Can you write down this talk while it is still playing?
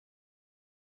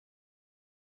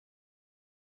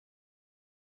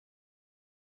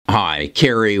Hi,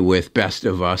 Kerry with Best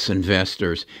of Us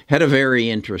Investors. Had a very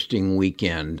interesting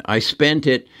weekend. I spent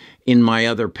it in my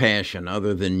other passion,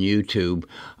 other than YouTube,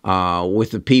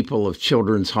 with the people of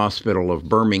Children's Hospital of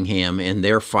Birmingham and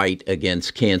their fight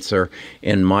against cancer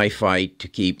and my fight to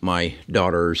keep my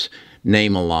daughter's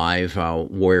name alive,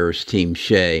 Warriors Team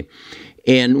Shea.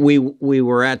 And we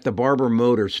were at the Barber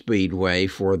Motor Speedway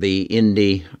for the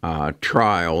Indy the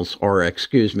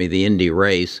Indy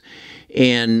race.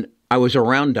 And I was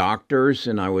around doctors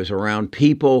and I was around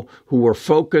people who were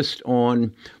focused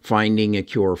on finding a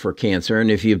cure for cancer.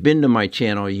 And if you've been to my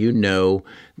channel, you know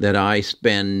that I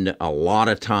spend a lot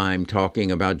of time talking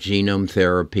about genome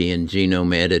therapy and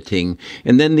genome editing.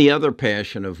 And then the other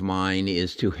passion of mine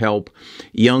is to help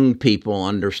young people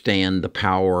understand the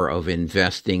power of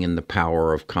investing and the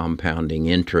power of compounding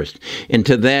interest. And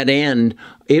to that end,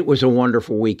 it was a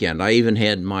wonderful weekend. I even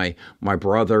had my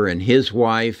brother and his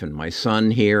wife and my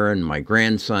son here and my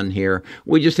grandson here.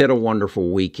 We just had a wonderful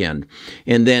weekend.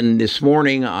 And then this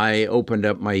morning, I opened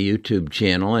up my YouTube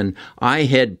channel and I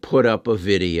had put up a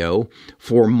video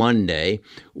for Monday,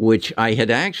 which I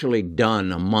had actually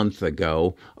done a month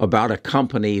ago, about a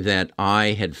company that I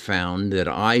had found that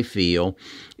I feel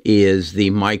is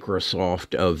the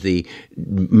Microsoft of the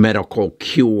medical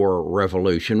cure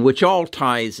revolution, which all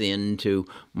ties into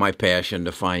my passion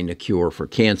to find a cure for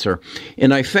cancer.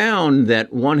 And I found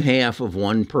that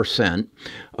 0.5%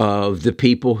 of the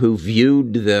people who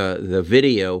viewed the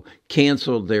video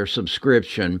canceled their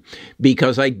subscription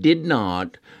because I did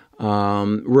not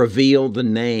reveal the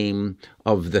name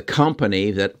of the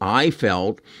company that I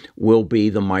felt will be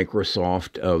the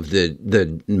Microsoft of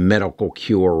the medical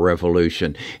cure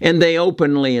revolution. And they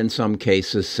openly, in some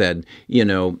cases, said, you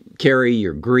know, Kerry,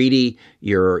 you're greedy,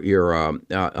 you're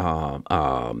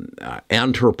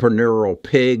entrepreneurial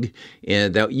pig,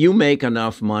 and that you make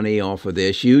enough money off of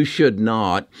this. You should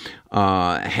not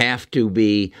have to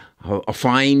be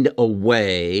find a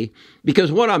way,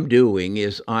 because what I'm doing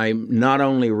is I'm not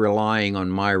only relying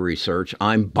on my research,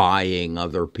 I'm buying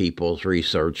other people's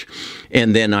research,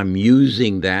 and then I'm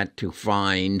using that to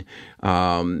find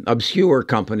obscure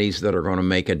companies that are going to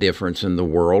make a difference in the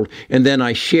world, and then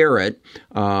I share it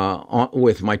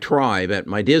with my tribe at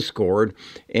my Discord.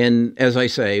 And as I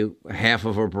say,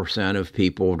 0.5% of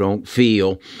people don't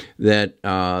feel that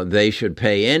they should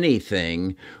pay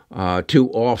anything to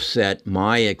offset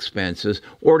my expenses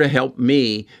or to help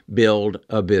me build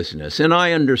a business. And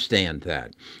I understand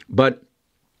that. But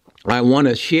I want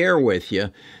to share with you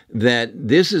that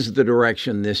this is the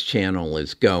direction this channel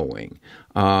is going.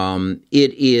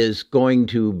 It is going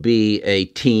to be a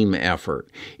team effort.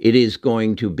 It is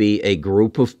going to be a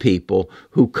group of people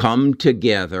who come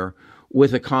together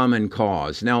with a common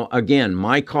cause. Now, again,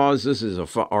 my causes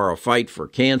are a fight for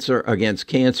cancer, against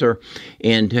cancer,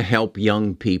 and to help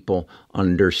young people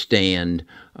understand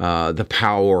the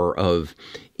power of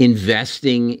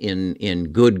investing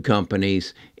in good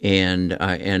companies and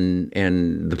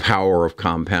the power of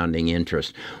compounding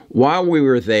interest. While we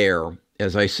were there,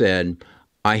 as I said,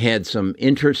 I had some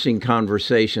interesting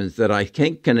conversations that I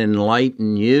think can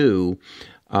enlighten you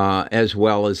as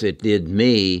well as it did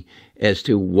me as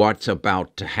to what's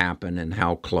about to happen and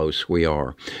how close we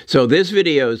are. So this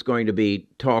video is going to be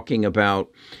talking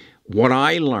about what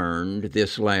I learned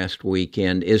this last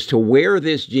weekend as to where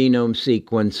this genome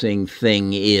sequencing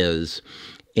thing is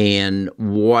and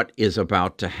what is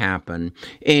about to happen,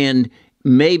 and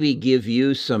maybe give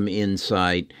you some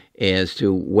insight as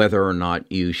to whether or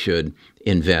not you should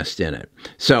invest in it.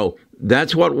 So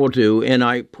that's what we'll do, and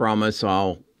I promise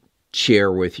I'll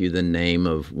share with you the name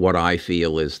of what I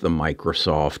feel is the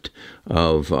Microsoft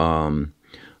of the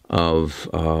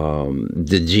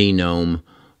genome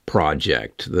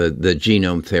project, the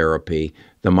genome therapy,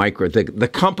 the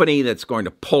company that's going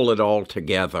to pull it all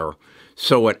together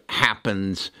so it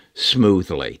happens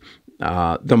smoothly,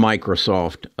 the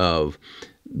Microsoft of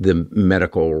the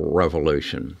medical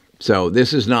revolution. So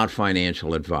this is not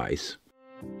financial advice.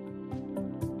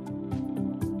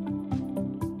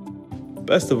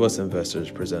 Best of Us Investors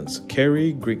presents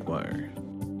Kerry Griegmeier.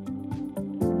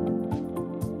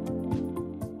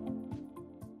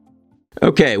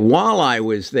 Okay, while I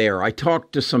was there, I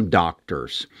talked to some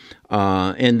doctors,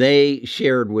 and they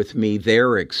shared with me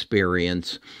their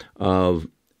experience of,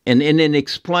 and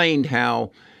explained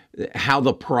how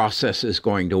the process is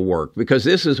going to work, because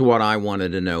this is what I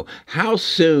wanted to know. How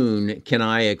soon can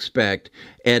I expect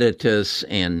Editas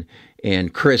and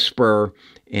CRISPR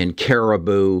and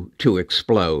Caribou to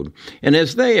explode? And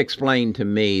as they explained to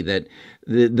me that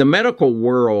the medical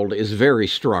world is very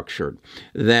structured,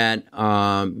 that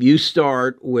you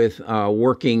start with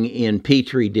working in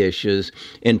petri dishes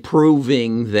and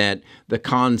proving that the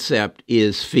concept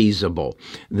is feasible,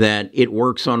 that it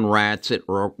works on rats, it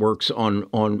works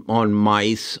on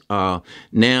mice.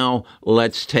 Now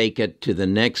let's take it to the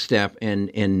next step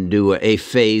and do a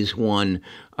phase 1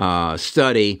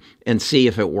 study and see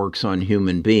if it works on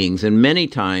human beings. And many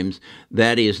times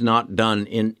that is not done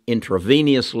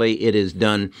intravenously. It is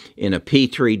done in a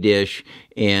petri dish,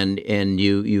 and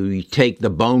you take the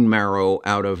bone marrow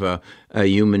out of a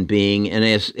human being. And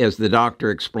as the doctor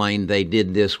explained, they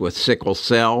did this with sickle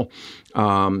cell.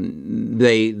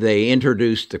 They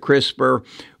introduced the CRISPR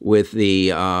with the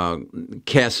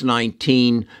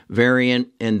Cas19 variant,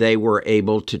 and they were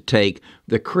able to take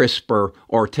the CRISPR,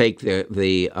 or take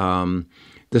the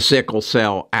sickle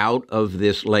cell out of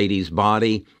this lady's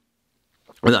body,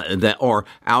 or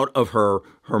out of her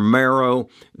marrow.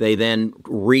 They then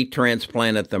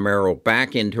retransplanted the marrow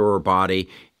back into her body,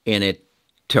 and it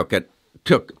took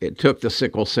the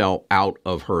sickle cell out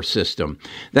of her system.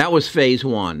 That was phase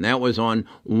 1. That was on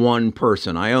one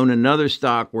person. I own another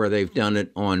stock where they've done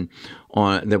it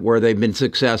where they've been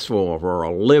successful for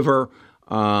a liver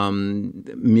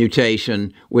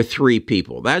mutation with 3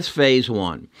 people. That's phase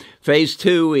 1. Phase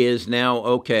 2 is now,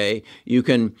 okay, you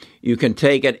can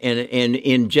take it and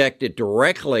inject it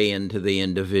directly into the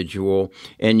individual,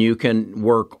 and you can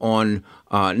work on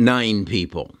 9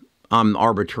 people. I'm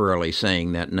arbitrarily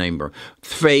saying that number.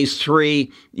 Phase 3,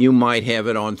 you might have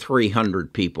it on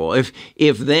 300 people.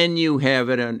 If then you have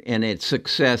it and it's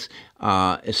successful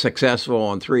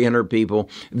on 300 people,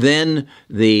 then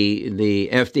the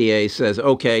FDA says,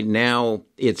 okay, now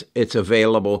it's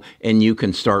available and you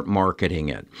can start marketing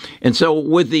it. And so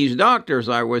with these doctors,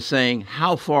 I was saying,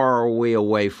 how far are we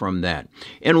away from that?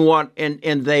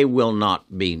 And they will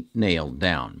not be nailed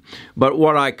down. But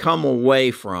what I come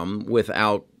away from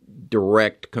without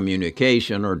direct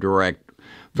communication or direct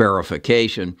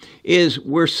verification is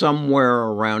we're somewhere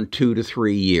around 2 to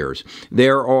 3 years.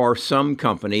 There are some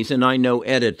companies, and I know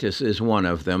Editas is one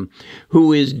of them,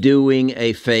 who is doing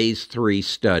a phase 3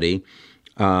 study,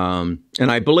 and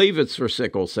I believe it's for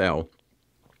sickle cell,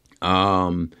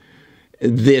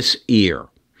 this year.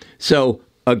 So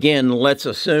again, let's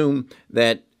assume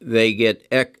that they get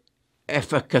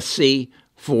efficacy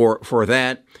for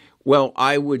that. Well,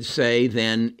 I would say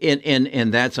then,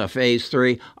 and that's a phase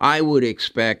 3, I would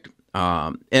expect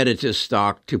Editas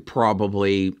stock to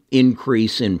probably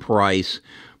increase in price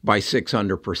by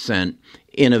 600%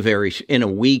 in a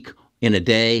week, in a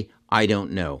day. I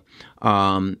don't know.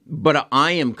 But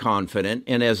I am confident,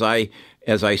 and as I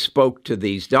spoke to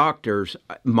these doctors,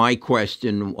 my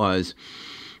question was,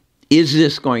 is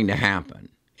this going to happen?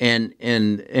 And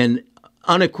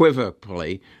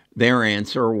unequivocally, their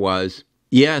answer was,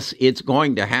 yes, it's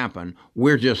going to happen.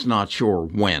 We're just not sure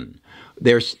when.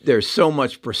 There's so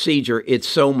much procedure. It's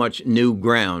so much new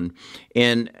ground.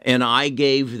 And I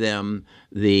gave them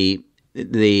the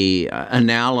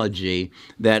analogy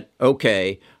that,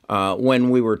 okay,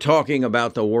 when we were talking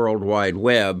about the World Wide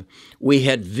Web, we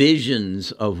had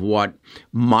visions of what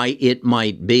it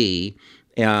might be,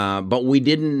 but we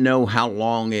didn't know how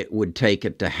long it would take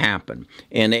it to happen.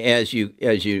 And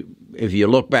if you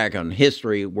look back on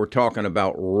history, we're talking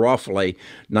about roughly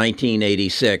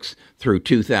 1986 through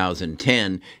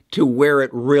 2010 to where it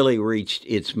really reached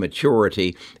its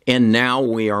maturity. And now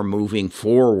we are moving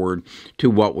forward to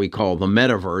what we call the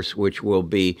metaverse, which will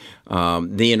be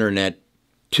the Internet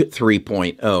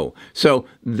 3.0. So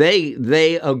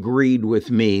they agreed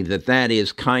with me that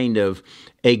is kind of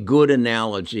a good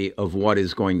analogy of what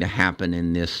is going to happen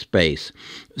in this space.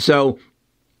 So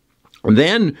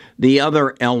then the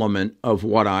other element of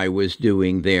what I was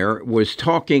doing there was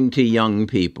talking to young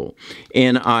people.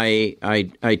 And I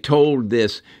told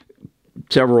this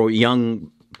several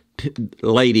young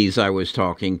ladies I was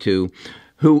talking to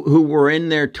who were in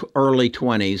their early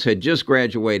 20s, had just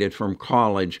graduated from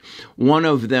college. One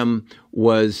of them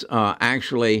was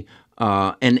actually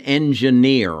an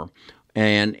engineer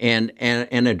and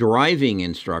a driving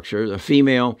instructor, a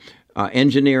female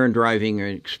engineer and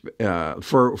driving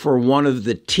for one of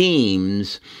the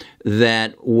teams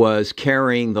that was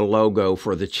carrying the logo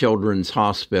for the Children's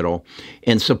Hospital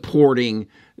and supporting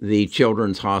the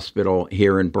Children's Hospital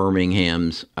here in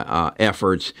Birmingham's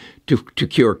efforts to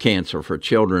cure cancer for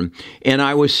children. And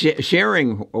I was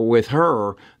sharing with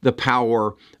her the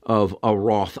power of a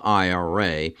Roth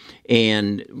IRA.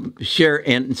 And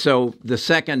so the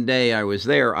second day I was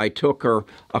there, I took her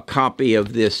a copy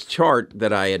of this chart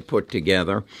that I had put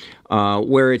together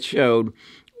where it showed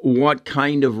what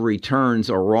kind of returns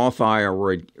a Roth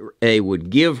IRA would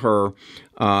give her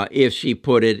if she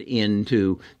put it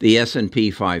into the S&P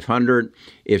 500,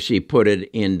 if she put it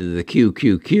into the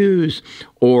QQQs,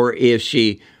 or if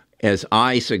she, as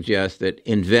I suggested,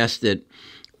 invested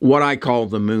what I call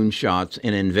the moonshots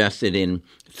and invested in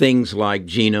things like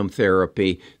genome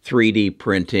therapy, 3D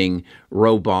printing,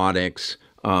 robotics,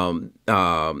 the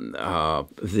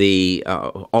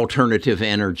alternative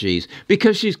energies,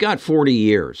 because she's got 40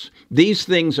 years. These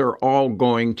things are all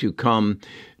going to come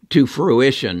to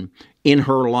fruition in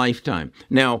her lifetime.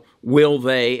 Now, will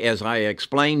they, as I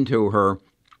explained to her,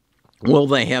 will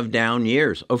they have down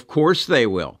years? Of course they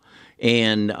will.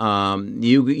 And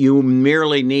you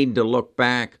merely need to look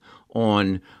back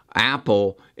on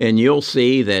Apple, and you'll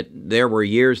see that there were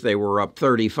years they were up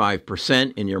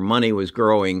 35% and your money was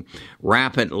growing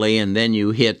rapidly, and then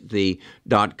you hit the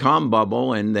dot-com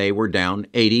bubble and they were down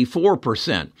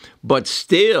 84%. But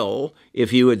still,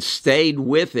 if you had stayed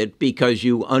with it because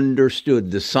you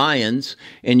understood the science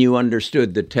and you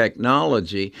understood the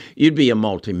technology, you'd be a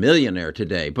multimillionaire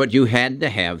today. But you had to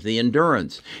have the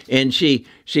endurance. And she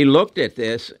looked at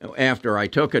this after I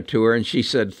took it to her, and she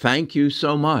said, "Thank you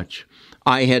so much.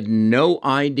 I had no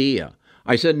idea."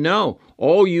 I said, "No,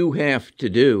 all you have to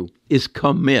do is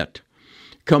commit.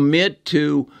 Commit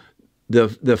to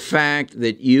the fact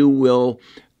that you will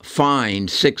find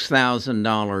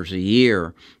 $6,000 a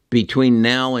year between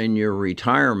now and your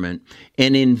retirement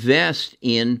and invest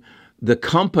in the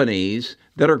companies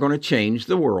that are going to change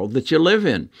the world that you live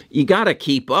in." You got to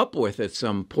keep up with at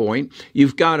some point.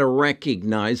 You've got to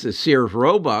recognize that Sears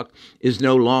Roebuck is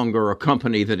no longer a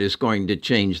company that is going to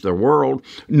change the world,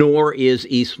 nor is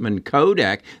Eastman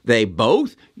Kodak. They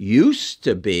both used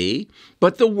to be,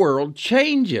 but the world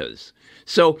changes.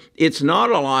 So it's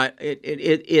not a lot.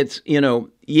 It's,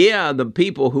 the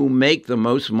people who make the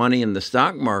most money in the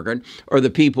stock market are the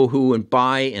people who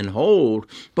buy and hold,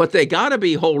 but they got to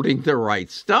be holding the right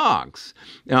stocks.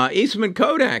 Eastman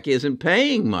Kodak isn't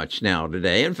paying much now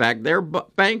today. In fact, they're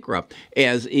bankrupt,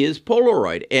 as is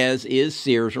Polaroid, as is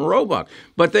Sears and Roebuck.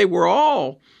 But they were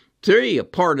all three a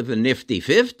part of the Nifty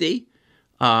 50.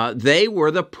 They were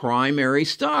the primary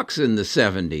stocks in the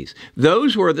 70s.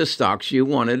 Those were the stocks you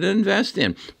wanted to invest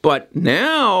in. But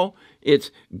now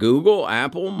it's Google,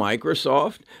 Apple,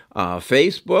 Microsoft,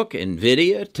 Facebook,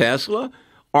 NVIDIA, Tesla.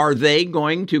 Are they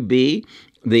going to be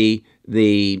the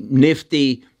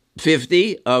Nifty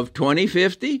 50 of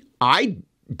 2050? I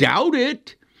doubt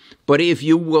it. But if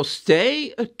you will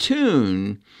stay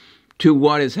attuned to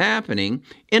what is happening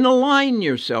and align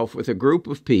yourself with a group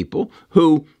of people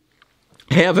who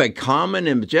have a common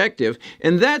objective,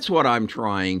 and that's what I'm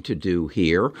trying to do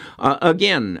here. I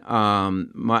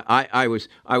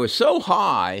was so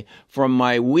high from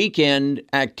my weekend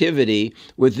activity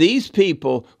with these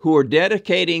people who are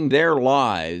dedicating their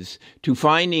lives to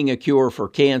finding a cure for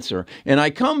cancer, and I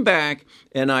come back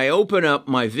and I open up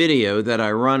my video that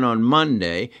I run on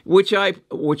Monday, which I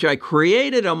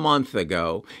created a month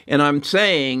ago, and I'm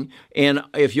saying, and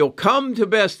if you'll come to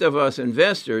Best of Us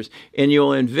Investors and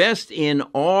you'll invest in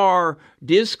our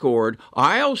Discord,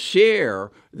 I'll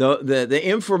share the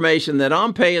information that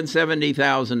I'm paying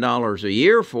 $70,000 a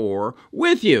year for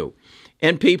with you.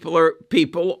 And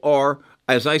people are,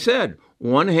 as I said,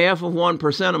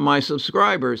 0.5% of my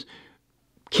subscribers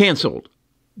canceled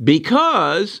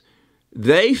because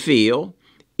they feel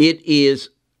it is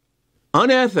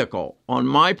unethical on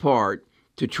my part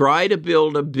to try to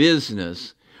build a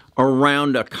business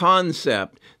around a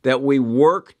concept that we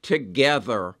work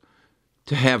together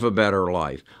to have a better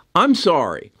life. I'm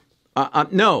sorry.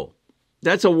 No,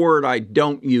 that's a word I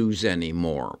don't use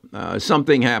anymore.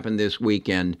 Something happened this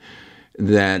weekend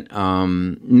that,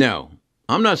 no,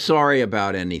 I'm not sorry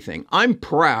about anything. I'm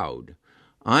proud.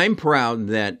 I'm proud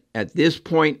that at this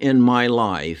point in my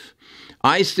life,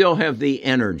 I still have the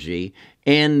energy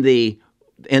and the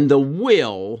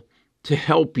will to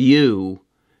help you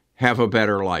have a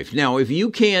better life. Now, if you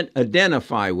can't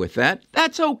identify with that,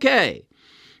 that's okay.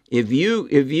 If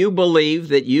you believe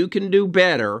that you can do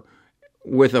better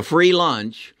with a free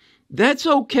lunch, that's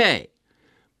okay.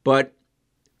 But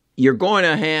you're going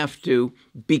to have to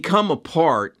become a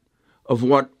part of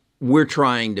what we're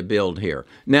trying to build here.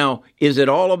 Now, is it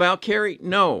all about Carrie?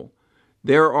 No.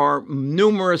 There are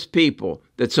numerous people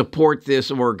that support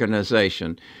this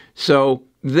organization, so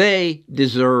they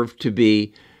deserve to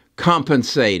be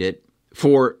compensated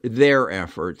for their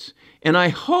efforts, and I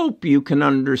hope you can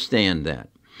understand that.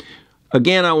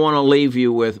 Again, I want to leave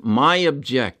you with my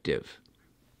objective,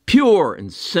 pure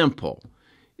and simple,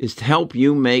 is to help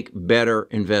you make better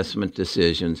investment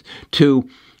decisions, to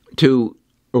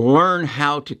learn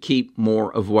how to keep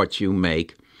more of what you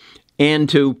make and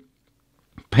to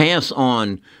pass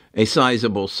on a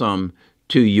sizable sum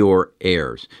to your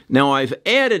heirs. Now, I've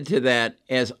added to that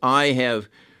as I have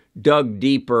dug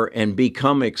deeper and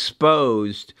become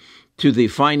exposed to the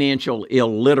financial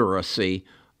illiteracy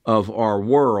of our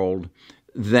world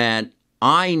that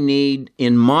I need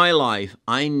in my life.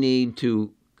 I need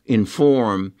to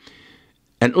inform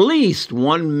at least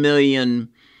 1 million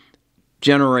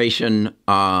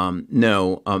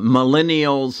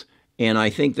millennials, and I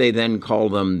think they then call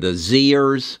them the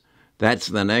Zers. That's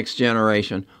the next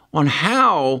generation, on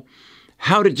how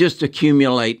to just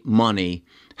accumulate money,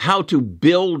 how to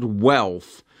build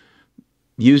wealth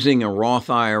using a Roth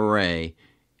IRA,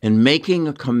 and making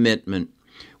a commitment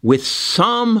with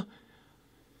some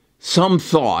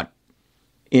thought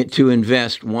to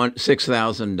invest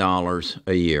 $6,000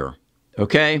 a year.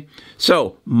 Okay?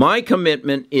 So my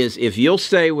commitment is, if you'll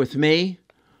stay with me,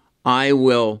 I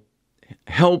will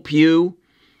help you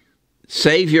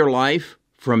save your life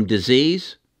from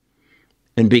disease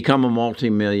and become a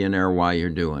multimillionaire while you're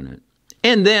doing it.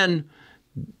 And then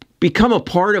become a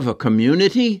part of a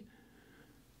community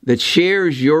that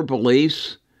shares your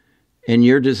beliefs and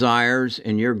your desires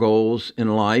and your goals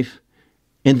in life,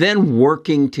 and then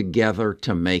working together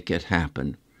to make it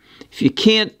happen. If you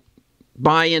can't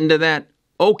buy into that,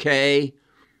 okay,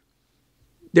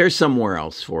 there's somewhere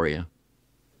else for you.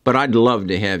 But I'd love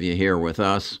to have you here with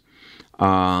us.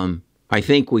 I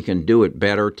think we can do it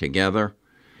better together.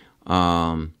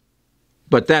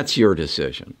 But that's your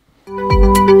decision.